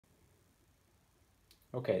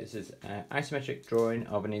Okay, this is an isometric drawing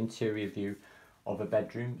of an interior view of a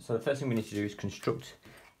bedroom. So the first thing we need to do is construct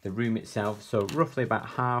the room itself. So roughly about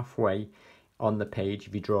halfway on the page,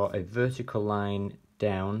 if you draw a vertical line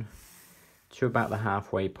down to about the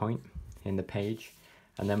halfway point in the page,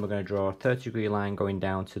 and then we're going to draw a 30-degree line going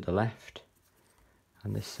down to the left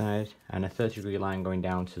on this side, and a 30-degree line going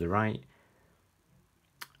down to the right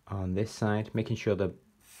on this side, making sure they're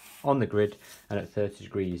on the grid and at 30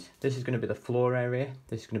 degrees. This is going to be the floor area,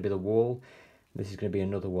 this is going to be the wall, this is going to be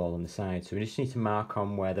another wall on the side. So we just need to mark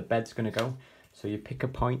on where the bed's going to go. So you pick a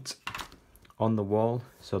point on the wall,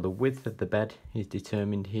 so the width of the bed is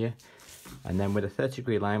determined here, and then with a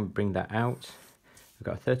 30-degree line we bring that out. We've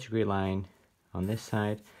got a 30-degree line on this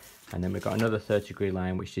side, and then we've got another 30-degree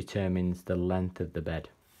line which determines the length of the bed.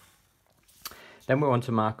 Then we want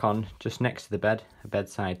to mark on just next to the bed a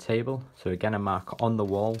bedside table. So again, I mark on the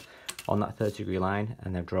wall on that 30-degree line,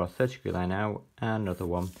 and then draw a 30-degree line out and another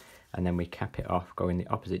one, and then we cap it off going the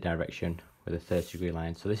opposite direction with a 30-degree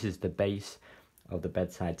line. So this is the base of the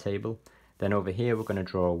bedside table. Then over here we're going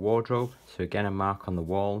to draw a wardrobe. So again, I mark on the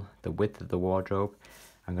wall the width of the wardrobe.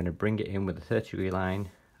 I'm going to bring it in with a 30-degree line,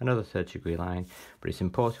 another 30-degree line, but it's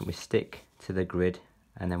important we stick to the grid,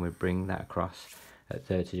 and then we bring that across at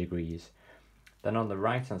 30 degrees. Then on the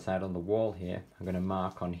right hand side on the wall here, I'm going to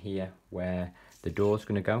mark on here where the door's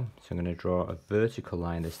going to go. So I'm going to draw a vertical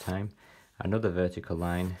line this time, another vertical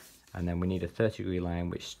line, and then we need a 30-degree line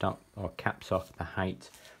which stops or caps off the height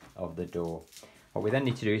of the door. What we then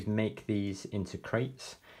need to do is make these into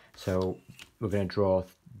crates. So we're going to draw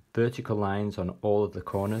vertical lines on all of the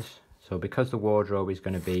corners. So because the wardrobe is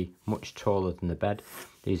going to be much taller than the bed,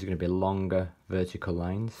 these are going to be longer vertical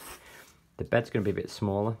lines. The bed's going to be a bit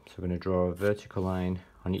smaller, so we're going to draw a vertical line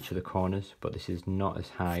on each of the corners, but this is not as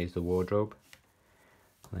high as the wardrobe,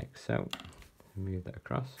 like so. Move that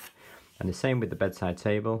across. And the same with the bedside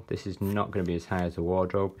table. This is not going to be as high as the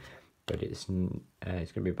wardrobe, but it's going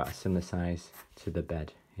to be about a similar size to the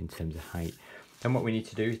bed in terms of height. Then what we need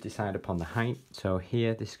to do is decide upon the height. So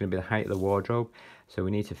here, this is going to be the height of the wardrobe, so we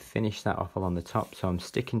need to finish that off along the top. So I'm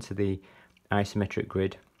sticking to the isometric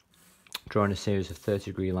grid, drawing a series of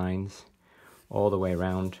 30-degree lines all the way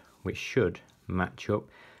around, which should match up,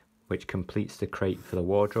 which completes the crate for the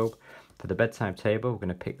wardrobe. For the bedside table, we're going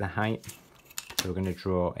to pick the height. So we're going to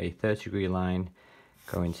draw a 30-degree line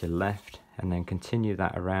going to the left, and then continue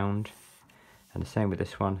that around. And the same with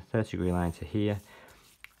this one, 30-degree line to here.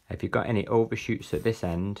 If you've got any overshoots at this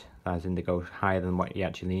end, as in they go higher than what you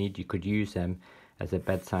actually need, you could use them as a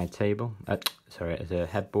bedside table, as a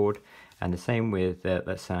headboard. And the same with,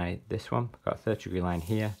 let's say, this one. I've got a 30-degree line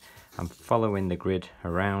here. I'm following the grid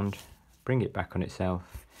around, bring it back on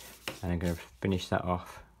itself, and I'm going to finish that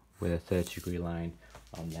off with a 30-degree line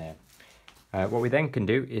on there. What we then can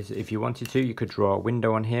do is, if you wanted to, you could draw a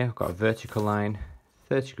window on here. I've got a vertical line,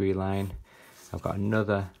 30-degree line, I've got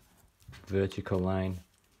another vertical line,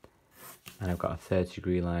 and I've got a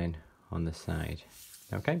 30-degree line on the side.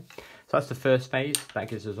 Okay, so that's the first phase. That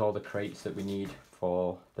gives us all the crates that we need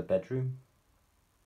for the bedroom.